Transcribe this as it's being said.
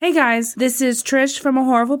Hey guys, this is Trish from A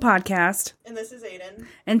Horrible Podcast. And this is Aiden.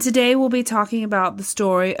 And today we'll be talking about the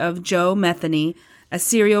story of Joe Metheny, a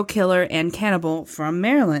serial killer and cannibal from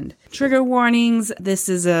Maryland. Trigger warnings, this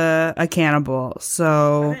is a cannibal,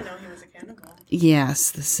 so... I didn't know he was a cannibal. Yes,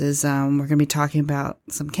 this is, we're going to be talking about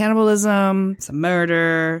some cannibalism, some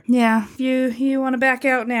murder. Yeah, if you want to back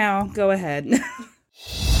out now, go ahead.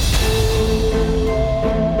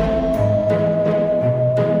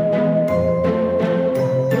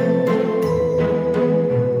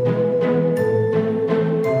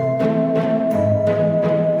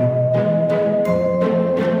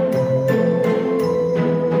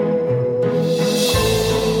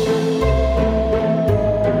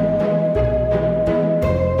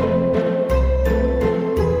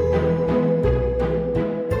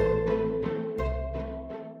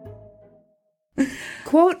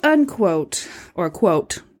 Quote unquote, or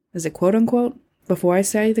quote. Is it quote unquote? Before I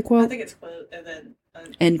say the quote? I think it's quote and then...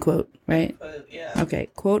 End quote, right? Quote, yeah. Okay,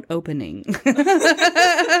 quote opening.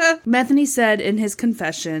 Metheny said in his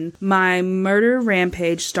confession, "My murder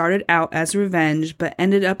rampage started out as revenge, but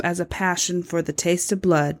ended up as a passion for the taste of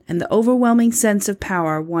blood and the overwhelming sense of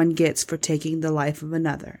power one gets for taking the life of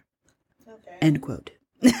another." Okay. End quote.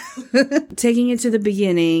 Taking it to the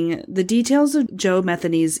beginning, the details of Joe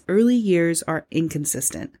Metheny's early years are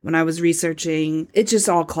inconsistent. When I was researching, it just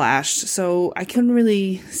all clashed, so I couldn't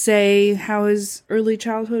really say how his early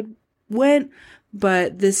childhood went,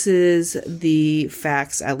 but this is the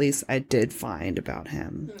facts, at least I did find about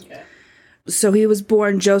him. Okay. So he was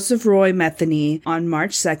born Joseph Roy Metheny on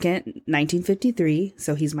March 2nd, 1953.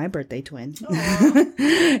 So he's my birthday twin.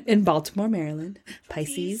 In Baltimore, Maryland.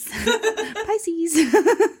 Pisces. Pisces.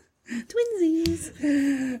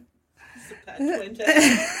 Twinsies.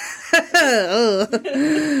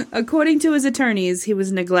 According to his attorneys, he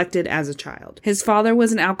was neglected as a child. His father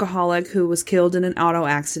was an alcoholic who was killed in an auto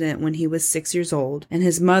accident when he was 6 years old, and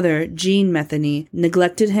his mother, Jean Metheny,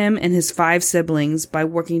 neglected him and his 5 siblings by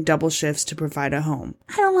working double shifts to provide a home.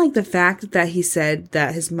 I don't like the fact that he said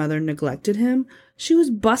that his mother neglected him. She was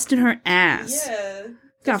busting her ass. Yeah.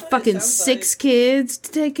 Got fucking 6 kids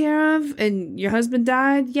to take care of, and your husband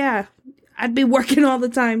died? Yeah. I'd be working all the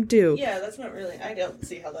time, too. Yeah, that's not really... I don't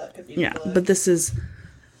see how that could be... Yeah, but this is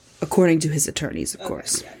according to his attorneys, of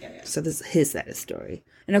course. Yeah. So this is his story.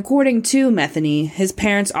 And according to Metheny, his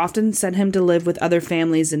parents often sent him to live with other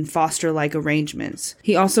families in foster-like arrangements.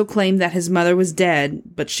 He also claimed that his mother was dead,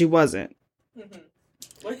 but she wasn't.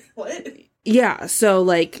 Mm-hmm. What? Yeah, so,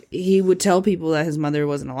 he would tell people that his mother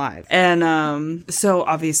wasn't alive. And, so,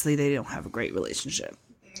 obviously, they don't have a great relationship.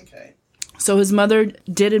 Okay. So his mother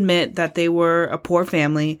did admit that they were a poor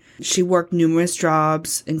family. She worked numerous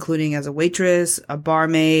jobs, including as a waitress, a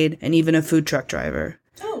barmaid, and even a food truck driver.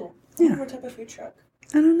 Oh. Yeah. What type of food truck?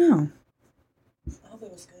 I don't know. I hope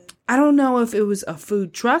it was good. I don't know if it was a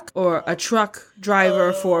food truck or a truck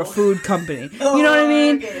driver for a food company. You know what I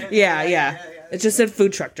mean? Okay. Yeah. It just said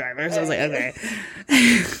food truck driver, so I was like, okay.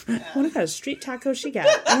 What kind of street taco she got?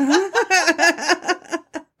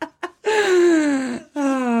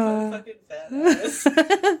 Fucking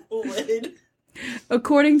badass. Lid.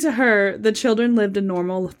 According to her, the children lived a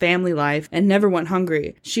normal family life and never went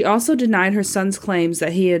hungry. She also denied her son's claims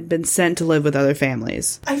that he had been sent to live with other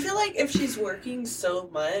families. I feel like if she's working so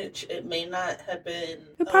much, it may not have been...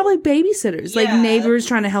 They're probably babysitters, yeah. Neighbors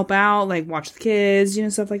trying to help out, watch the kids,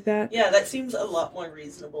 stuff like that. Yeah, that seems a lot more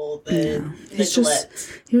reasonable than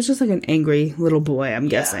neglect. He was just an angry little boy, I'm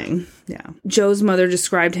guessing. Yeah. Joe's mother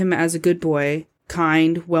described him as a good boy,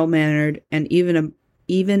 kind, well-mannered, and even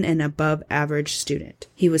an above-average student.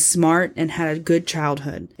 He was smart and had a good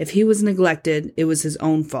childhood. If he was neglected, it was his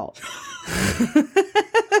own fault.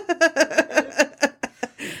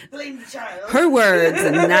 Blame the child. Her words,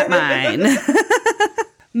 not mine.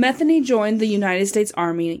 Metheny joined the United States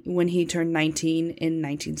Army when he turned 19 in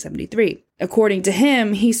 1973. According to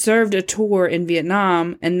him, he served a tour in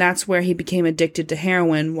Vietnam, and that's where he became addicted to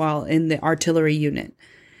heroin while in the artillery unit.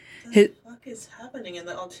 What the fuck is happening in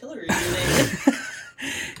the artillery unit?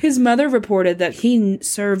 His mother reported that he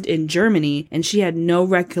served in Germany, and she had no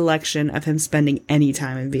recollection of him spending any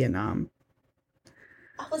time in Vietnam.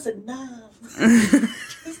 I was a numb.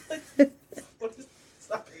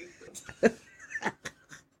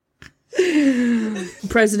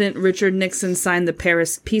 President Richard Nixon signed the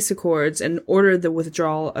Paris Peace Accords and ordered the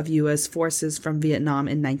withdrawal of U.S. forces from Vietnam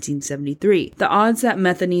in 1973. The odds that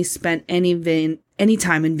Metheny spent any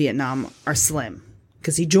time in Vietnam are slim,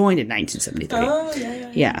 because he joined in 1973.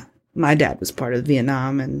 Oh, yeah. My dad was part of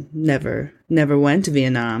Vietnam and never went to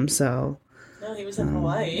Vietnam, so... No, he was in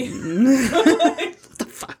Hawaii. What the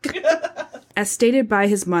fuck? As stated by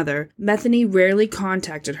his mother, Metheny rarely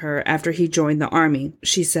contacted her after he joined the army.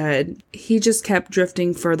 She said, "He just kept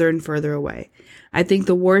drifting further and further away. I think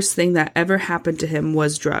the worst thing that ever happened to him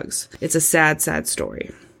was drugs. It's a sad, sad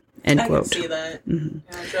story." End quote. I can see that. Mm-hmm.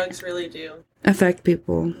 Yeah, drugs really do affect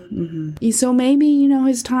people. Mm-hmm. So maybe,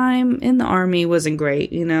 his time in the army wasn't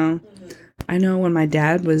great, Mm-hmm. I know when my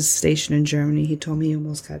dad was stationed in Germany, he told me he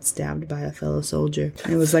almost got stabbed by a fellow soldier.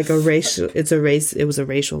 It was like it was a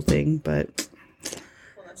racial thing, but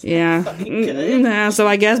yeah. So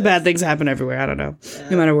I guess bad things happen everywhere. I don't know. Yeah.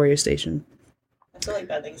 No matter where you're stationed. I feel like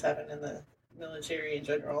bad things happen in the military in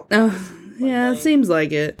general. Oh, yeah, it seems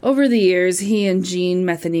like it. Over the years, he and Jean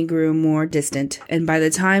Metheny grew more distant, and by the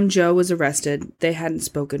time Joe was arrested, they hadn't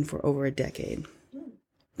spoken for over a decade.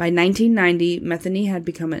 By 1990, Metheny had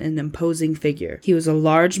become an imposing figure. He was a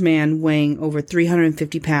large man weighing over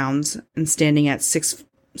 350 pounds and standing at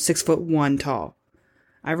 6'1" tall.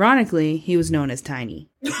 Ironically, he was known as Tiny.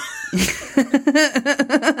 That's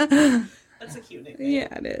a cute nickname.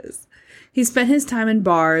 Yeah, it is. He spent his time in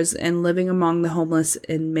bars and living among the homeless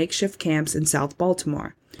in makeshift camps in South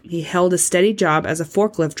Baltimore. He held a steady job as a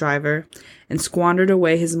forklift driver and squandered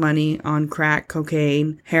away his money on crack,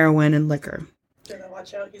 cocaine, heroin, and liquor. Better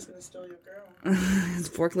watch out, he's gonna steal your girl. He's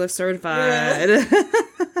forklift certified. Yeah.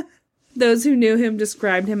 Those who knew him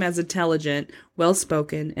described him as intelligent,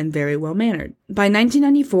 well-spoken, and very well-mannered. By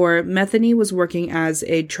 1994, Metheny was working as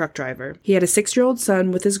a truck driver. He had a 6-year-old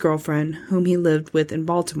son with his girlfriend, whom he lived with in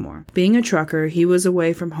Baltimore. Being a trucker, he was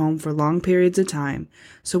away from home for long periods of time,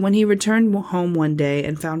 so when he returned home one day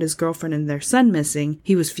and found his girlfriend and their son missing,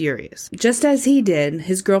 he was furious. Just as he did,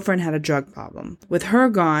 his girlfriend had a drug problem. With her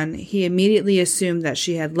gone, he immediately assumed that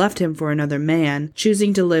she had left him for another man,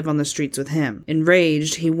 choosing to live on the streets with him.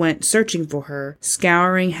 Enraged, he went searching for her,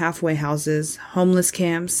 scouring halfway houses, homeless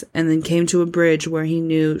camps, and then came to a bridge where he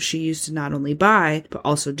knew she used to not only buy, but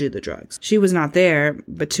also do the drugs. She was not there,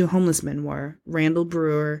 but 2 homeless men were, Randall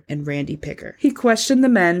Brewer and Randy Picker. He questioned the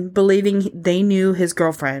men, believing they knew his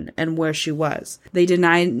girlfriend and where she was. They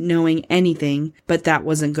denied knowing anything, but that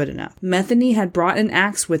wasn't good enough. Metheny had brought an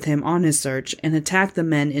axe with him on his search and attacked the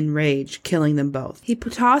men in rage, killing them both. He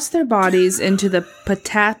tossed their bodies into the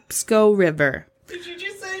Patapsco River. Did you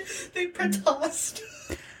just say they patossed?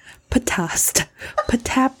 Patapsco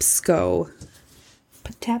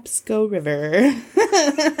River.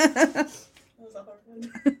 That was a hard one.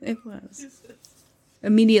 It was.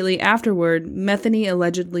 Immediately afterward, Metheny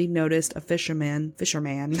allegedly noticed a fisherman.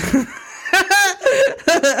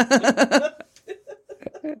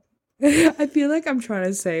 I feel like I'm trying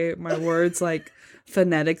to say my words like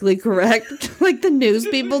phonetically correct, like the news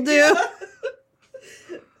people do.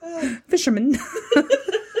 Fisherman.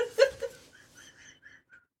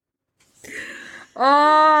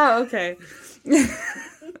 Oh, okay.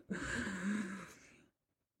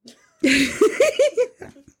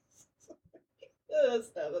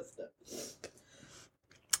 Stop.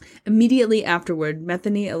 Immediately afterward,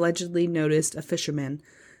 Metheny allegedly noticed a fisherman.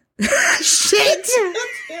 Shit!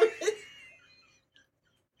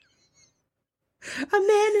 A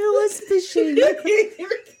man who was fishing.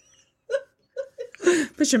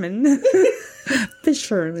 Fisherman.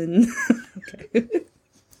 Okay.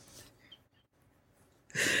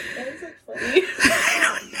 That is like funny. I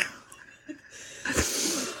don't know.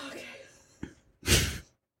 Okay.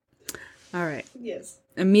 All right. Yes.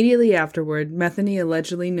 Immediately afterward, Metheny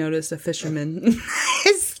allegedly noticed a fisherman.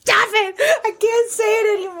 Stop it! I can't say it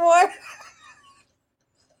anymore.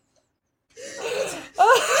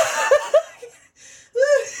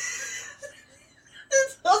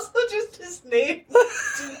 It's also just his name.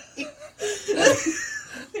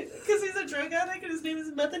 Because he's a drug addict and his name is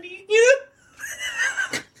Metheny.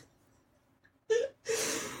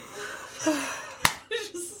 It's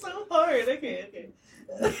just so hard. Okay.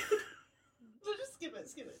 So just skip it.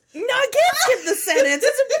 No, I can't skip the sentence.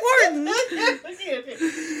 It's important.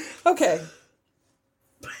 Okay.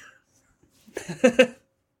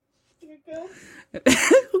 Here we go.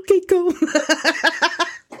 Okay, go.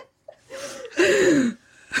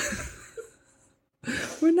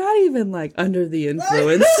 We're not even like under the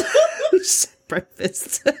influence. We just had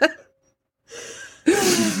breakfast.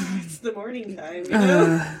 It's the morning time, you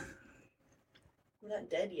know? We're not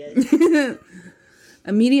dead yet.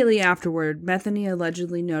 Immediately afterward, Metheny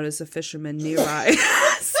allegedly noticed a fisherman nearby.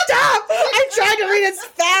 Stop! I'm trying to read as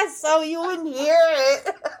fast so you wouldn't hear it.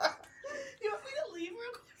 You want me to leave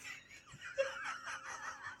real quick?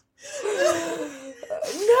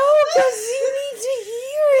 No, because you need to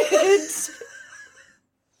hear it.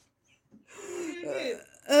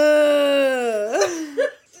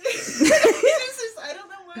 I don't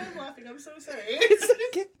know why I'm laughing. I'm so sorry.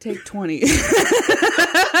 Take 20.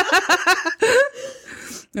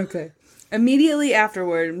 Okay. Immediately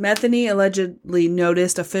afterward, Metheny allegedly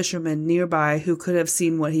noticed a fisherman nearby who could have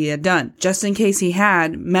seen what he had done. Just in case he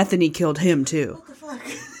had, Metheny killed him too. What the fuck?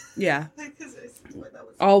 Yeah. That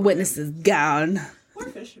was All witnesses gone. poor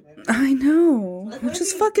fisherman. I know. Like, I'm what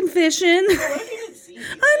just if he- fucking fishing. What if he didn't see you?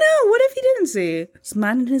 I know. What if he didn't see? Just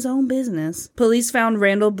minding his own business. Police found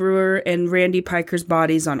Randall Brewer and Randy Piker's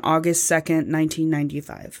bodies on August 2nd,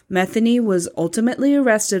 1995. Metheny was ultimately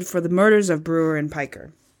arrested for the murders of Brewer and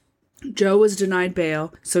Piker. Joe was denied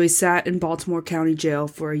bail, so he sat in Baltimore County Jail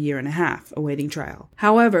for a year and a half, awaiting trial.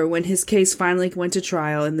 However, when his case finally went to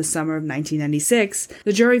trial in the summer of 1996,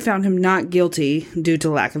 the jury found him not guilty due to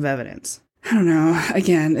lack of evidence. I don't know.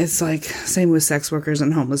 Again, it's like, same with sex workers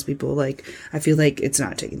and homeless people. Like, I feel like it's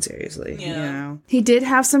not taken seriously. Yeah. You know? He did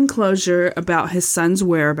have some closure about his son's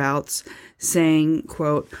whereabouts, saying,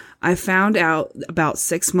 quote, I found out about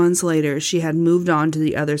 6 months later she had moved on to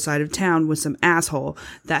the other side of town with some asshole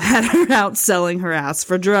that had her out selling her ass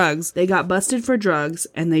for drugs. They got busted for drugs,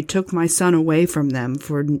 and they took my son away from them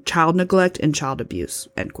for child neglect and child abuse,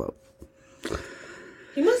 end quote.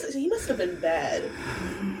 He must have been bad.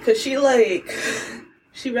 Because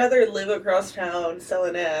she'd rather live across town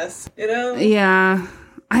selling ass, you know? Yeah.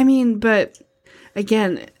 I mean, but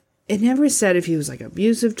again, it never said if he was like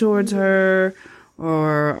abusive towards her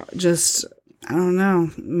or just, I don't know,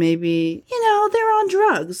 maybe, they're on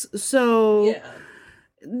drugs. So Yeah.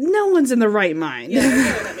 no one's in the right mind. Yeah,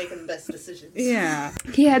 they're not making the best decisions. Yeah.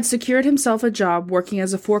 He had secured himself a job working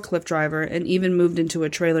as a forklift driver and even moved into a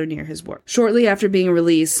trailer near his work. Shortly after being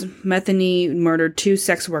released, Metheny murdered 2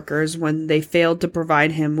 sex workers when they failed to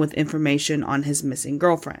provide him with information on his missing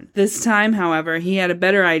girlfriend. This time, however, he had a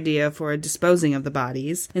better idea for disposing of the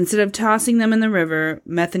bodies. Instead of tossing them in the river,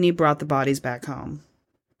 Metheny brought the bodies back home.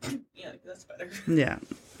 Yeah, that's better. Yeah.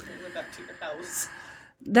 Go back to your house.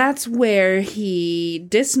 That's where he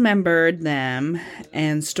dismembered them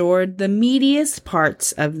and stored the meatiest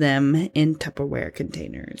parts of them in Tupperware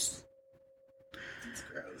containers. That's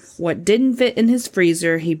gross. What didn't fit in his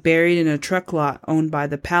freezer, he buried in a truck lot owned by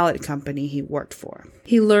the pallet company he worked for.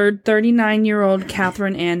 He lured 39-year-old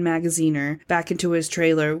Catherine Ann Magaziner back into his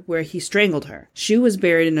trailer where he strangled her. She was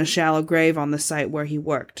buried in a shallow grave on the site where he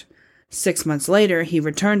worked. 6 months later, he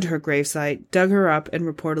returned to her gravesite, dug her up, and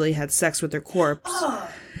reportedly had sex with her corpse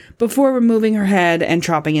before removing her head and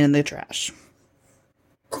dropping it in the trash.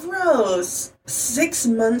 Gross. 6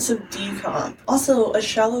 months of decomp. Also, a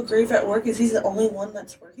shallow grave at work. Is he the only one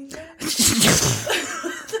that's working there? What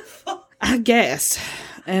the fuck? I guess.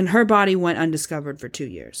 And her body went undiscovered for 2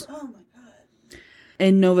 years. Oh my god.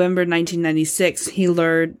 In November 1996, he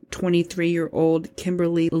lured 23-year-old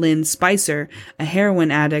Kimberly Lynn Spicer, a heroin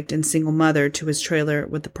addict and single mother, to his trailer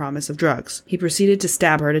with the promise of drugs. He proceeded to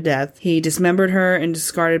stab her to death. He dismembered her and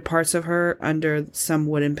discarded parts of her under some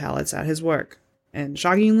wooden pallets at his work. And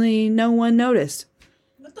shockingly, no one noticed.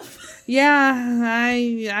 What the fuck? Yeah,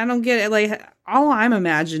 I don't get it. Like, all I'm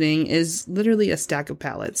imagining is literally a stack of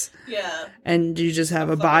pallets. Yeah. And you just have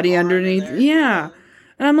a fucking body arm in underneath. there. Yeah.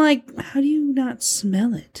 And I'm like, how do you not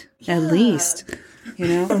smell it? Yeah. At least,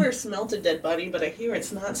 I've never smelt a dead body, but I hear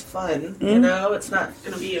it's not fun. You know, it's not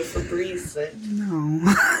going to be a Febreze thing.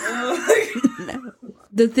 No. No.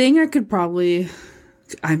 The thing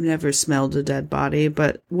I've never smelled a dead body,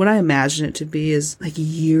 but what I imagine it to be is like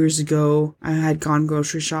years ago, I had gone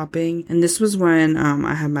grocery shopping, and this was when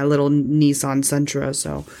I had my little Nissan Sentra,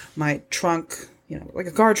 so my trunk, like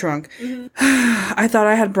a car trunk. Mm-hmm. I thought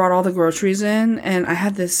I had brought all the groceries in, and I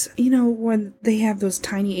had this, when they have those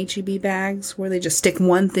tiny HEB bags where they just stick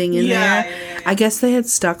one thing in there. Yeah. I guess they had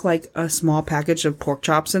stuck like a small package of pork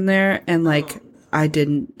chops in there, and I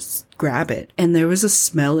didn't grab it. And there was a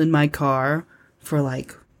smell in my car for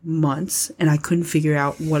like months, and I couldn't figure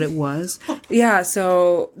out what it was. Yeah,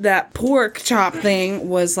 so that pork chop thing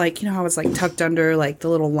was like, how it's like tucked under like the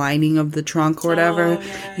little lining of the trunk or whatever.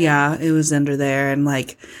 Oh, yeah. It was under there, and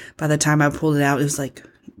like by the time I pulled it out, it was like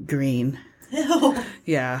green. Ew.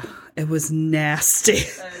 Yeah, it was nasty.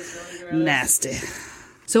 That is really gross. Nasty.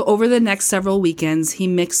 So over the next several weekends, he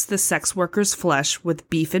mixed the sex workers' flesh with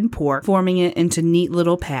beef and pork, forming it into neat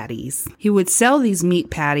little patties. He would sell these meat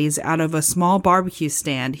patties out of a small barbecue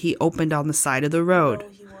stand he opened on the side of the road. Oh,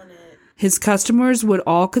 he wanted... His customers would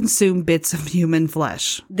all consume bits of human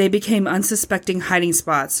flesh. They became unsuspecting hiding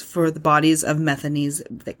spots for the bodies of Metheny's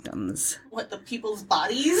victims. What, the people's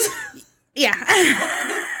bodies? Yeah.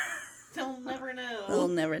 They'll never know. They'll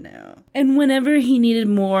never know. And whenever he needed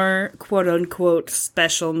more quote-unquote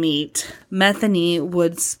special meat, Metheny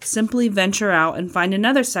would simply venture out and find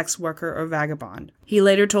another sex worker or vagabond. He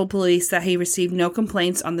later told police that he received no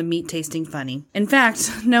complaints on the meat tasting funny. In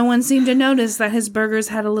fact, no one seemed to notice that his burgers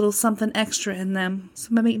had a little something extra in them. So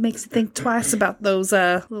maybe it makes you think twice about those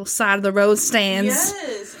little side-of-the-road stands.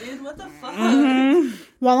 Yes, dude, what the fuck? Mm-hmm.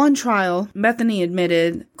 While on trial, Metheny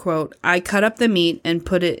admitted, quote, I cut up the meat and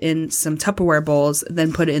put it in some Tupperware bowls,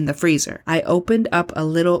 then put it in the freezer. I opened up a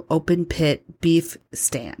little open pit beef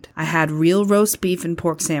stand. I had real roast beef and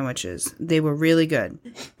pork sandwiches. They were really good.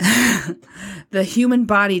 The human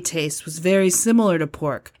body taste was very similar to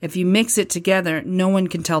pork. If you mix it together, no one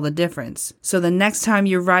can tell the difference. So the next time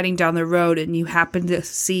you're riding down the road and you happen to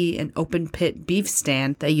see an open pit beef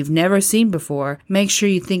stand that you've never seen before, make sure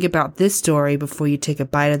you think about this story before you take a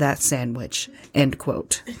bite of that sandwich. End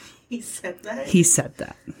quote. He said that? He said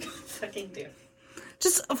that. Fucking dude.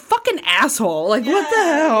 Just a fucking asshole. Like, what the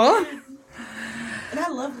hell? And I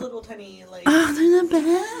love little tiny, like... Oh, they're the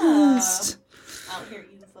best. Out here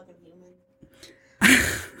eating fucking human.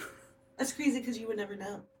 That's crazy because you would never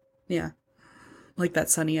know. Yeah. Like that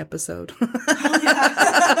Sunny episode. Oh,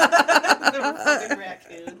 yeah. They were fucking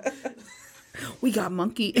raccoon. We got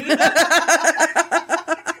monkey.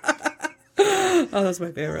 Oh, that's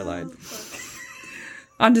my favorite line.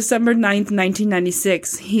 On December 9th,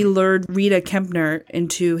 1996, he lured Rita Kempner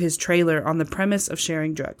into his trailer on the premise of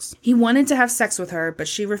sharing drugs. He wanted to have sex with her, but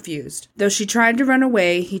she refused. Though she tried to run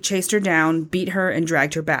away, he chased her down, beat her, and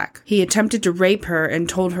dragged her back. He attempted to rape her and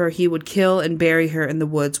told her he would kill and bury her in the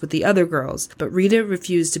woods with the other girls, but Rita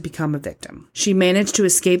refused to become a victim. She managed to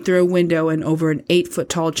escape through a window and over an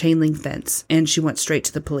 8-foot-tall chain link fence, and she went straight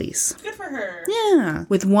to the police. Good for her. Yeah.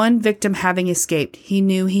 With one victim having escaped, he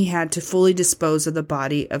knew he had to fully dispose of the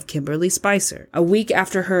body of Kimberly Spicer. A week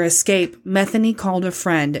after her escape, Metheny called a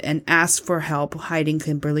friend and asked for help hiding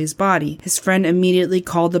Kimberly's body. His friend immediately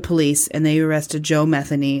called the police and they arrested Joe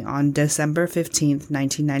Metheny on December 15th,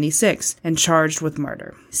 1996 and charged with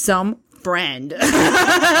murder. Some friend.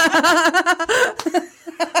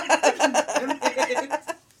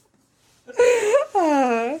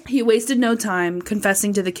 He wasted no time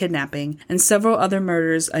confessing to the kidnapping and several other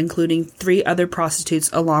murders, including 3 other prostitutes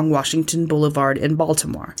along Washington Boulevard in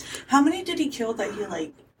Baltimore. How many did he kill that he,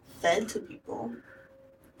 like, fed to people?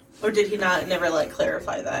 Or did he never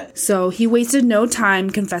clarify that? So he wasted no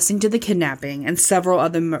time confessing to the kidnapping and several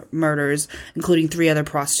other murders, including 3 other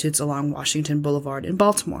prostitutes along Washington Boulevard in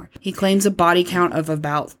Baltimore. He claims a body count of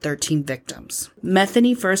about 13 victims.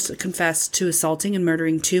 Metheny first confessed to assaulting and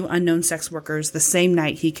murdering 2 unknown sex workers the same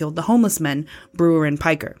night he killed the homeless men, Brewer and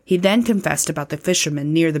Piker. He then confessed about the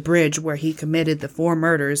fisherman near the bridge where he committed the 4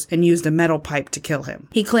 murders and used a metal pipe to kill him.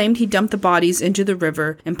 He claimed he dumped the bodies into the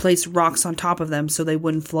river and placed rocks on top of them so they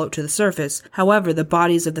wouldn't float to the surface. However, the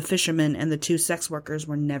bodies of the fishermen and the 2 sex workers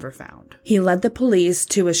were never found. He led the police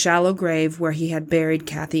to a shallow grave where he had buried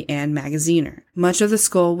Kathy Ann Magaziner. Much of the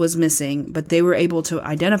skull was missing, but they were able to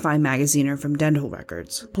identify Magaziner from dental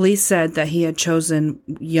records. Police said that he had chosen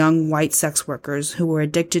young white sex workers who were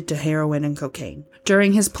addicted to heroin and cocaine.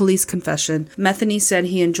 During his police confession, Metheny said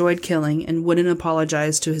he enjoyed killing and wouldn't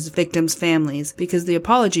apologize to his victims' families because the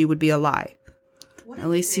apology would be a lie. At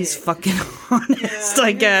least he's fucking honest,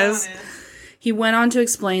 I guess. Honest. He went on to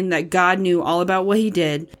explain that God knew all about what he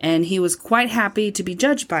did, and he was quite happy to be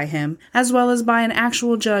judged by him, as well as by an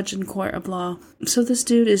actual judge in court of law. So this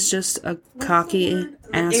dude is just a cocky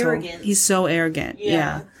asshole. Arrogant. He's so arrogant.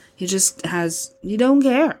 Yeah. He just he don't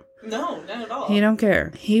care. No, not at all. He don't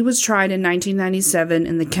care. He was tried in 1997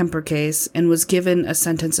 in the Kemper case and was given a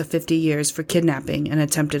sentence of 50 years for kidnapping and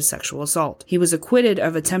attempted sexual assault. He was acquitted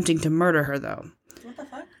of attempting to murder her, though. What the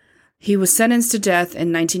fuck? He was sentenced to death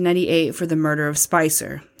in 1998 for the murder of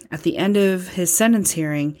Spicer. At the end of his sentence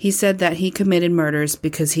hearing, he said that he committed murders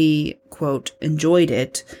because he, quote, enjoyed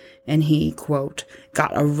it, and he, quote,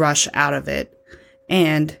 got a rush out of it,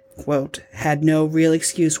 and, quote, had no real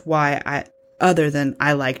excuse why other than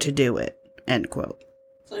I like to do it, end quote.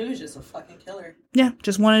 So he was just a fucking killer. Yeah,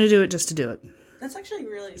 just wanted to do it just to do it. That's actually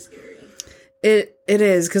really scary. It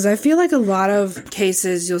is, because I feel like a lot of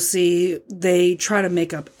cases you'll see, they try to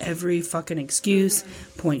make up every fucking excuse,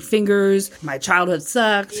 point fingers, my childhood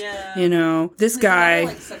sucked, you know, this guy.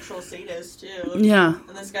 Like sexual sadists, too. Yeah.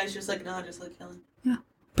 And this guy's just like, no, I just like killing. Yeah,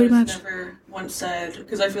 pretty much. Never once said,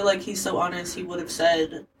 because I feel like he's so honest, he would have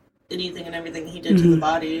said anything and everything he did to the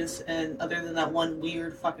bodies, and other than that one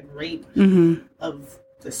weird fucking rape of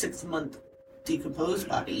the 6-month decomposed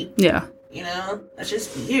body. Yeah. You know? That's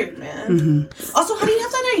just weird, man. Also, how do you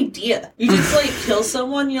have that idea? You just, like, kill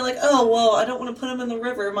someone, you're like, oh, well, I don't want to put them in the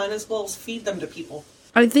river, might as well feed them to people.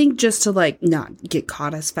 I think just to, like, not get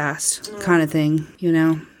caught as fast kind of thing, you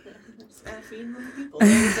know? Just gotta feed them to people.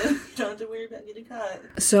 Don't have to worry about getting caught.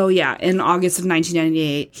 So, yeah, in August of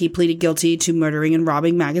 1998, he pleaded guilty to murdering and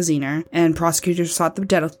robbing Magaziner, and prosecutors sought the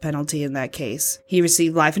death penalty in that case. He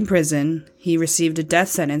received life in prison. He received a death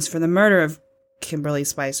sentence for the murder of Kimberly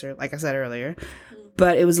Spicer, like I said earlier,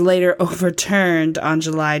 but it was later overturned on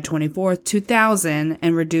July 24th, 2000,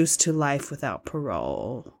 and reduced to life without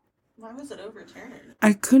parole. Why was it overturned?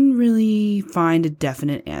 I couldn't really find a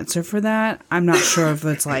definite answer for that. I'm not sure if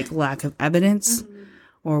it's like lack of evidence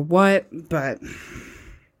or what, but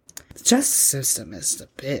the justice system is a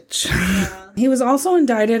bitch. Yeah. He was also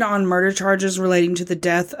indicted on murder charges relating to the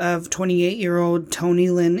death of 28-year-old Tony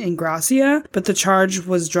Lynn Ingracia, but the charge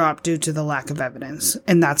was dropped due to the lack of evidence.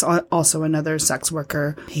 And that's also another sex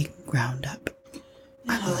worker he ground up,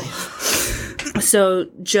 I believe. So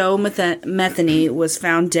Joe Metheny was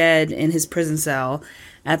found dead in his prison cell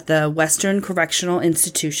at the Western Correctional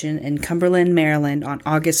Institution in Cumberland, Maryland on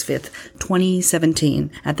August 5th, 2017,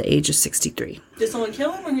 at the age of 63. Did someone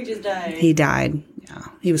kill him or he just died? He died. Yeah.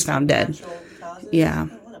 He was found dead. Natural causes? Yeah.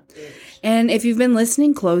 Oh, what a bitch. And if you've been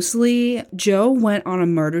listening closely, Joe went on a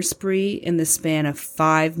murder spree in the span of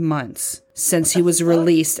 5 months since he was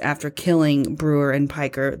released after killing Brewer and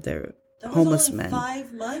Piker, their homeless men.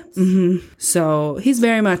 5 months? Mm-hmm. So he's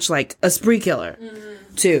very much like a spree killer,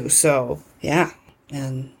 too. So, yeah.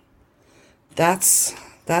 And that's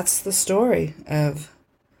the story of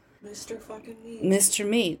Mr. fucking Meat. Mr.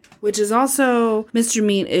 Meat, which is also, Mr.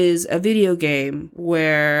 Meat is a video game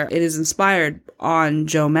where it is inspired on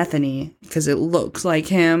Joe Metheny because it looks like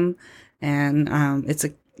him, and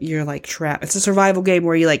you're like trapped. It's a survival game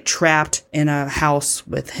where you're like trapped in a house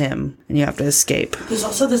with him and you have to escape. There's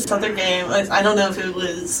also this other game, I don't know if it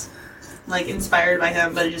was like inspired by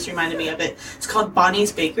him, but it just reminded me of it. It's called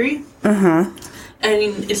Bonnie's Bakery.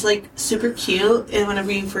 And it's, like, super cute, and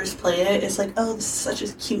whenever you first play it, it's like, oh, this is such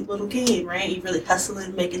a cute little game, right? You're really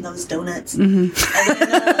hustling, making those donuts. And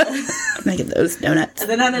then, making those donuts. And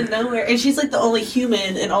then out of nowhere, and she's, like, the only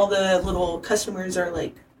human, and all the little customers are,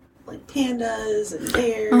 like pandas and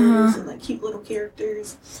bears and, like, cute little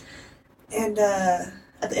characters. And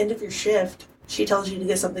at the end of your shift, she tells you to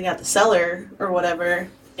get something out the cellar or whatever,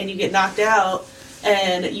 and you get knocked out,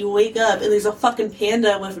 and you wake up, and there's a fucking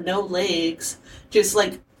panda with no legs, just,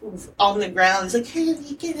 like, on the ground. It's like, hey,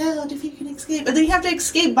 get out if you can escape. And then you have to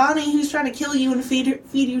escape Bonnie, who's trying to kill you and feed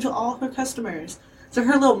you to all her customers. So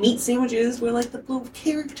her little meat sandwiches were, like, the little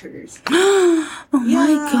characters. Oh,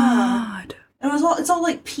 my God. And it's all,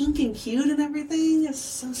 like, pink and cute and everything. It's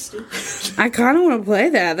so stupid. I kind of want to play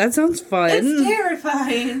that. That sounds fun. It's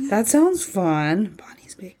terrifying. That sounds fun.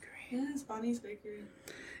 Bonnie's Bakery. Yeah, it's Bonnie's Bakery.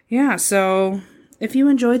 Yeah, so if you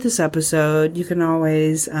enjoyed this episode, you can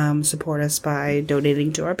always support us by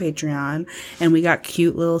donating to our Patreon. And we got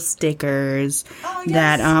cute little stickers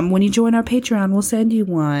that when you join our Patreon, we'll send you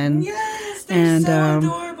one. Yes, they're so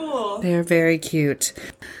adorable. They're very cute.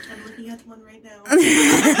 I'm looking at one right now.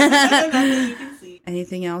 That you can see.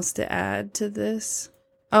 Anything else to add to this?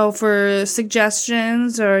 Oh, for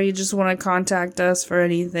suggestions or you just want to contact us for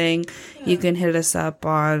anything, you can hit us up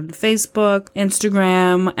on Facebook,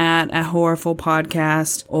 Instagram at A Horrorful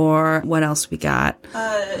Podcast, or what else we got?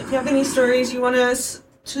 If you have any stories you want to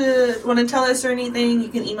tell us or anything, you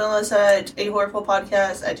can email us at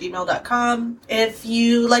ahorrifulpodcast@gmail.com. If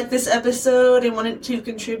you like this episode and wanted to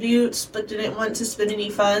contribute but didn't want to spend any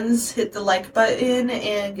funds, hit the like button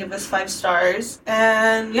and give us 5 stars.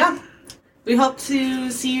 And yeah. We hope to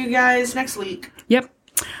see you guys next week. Yep.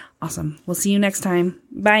 Awesome. We'll see you next time.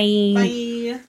 Bye. Bye.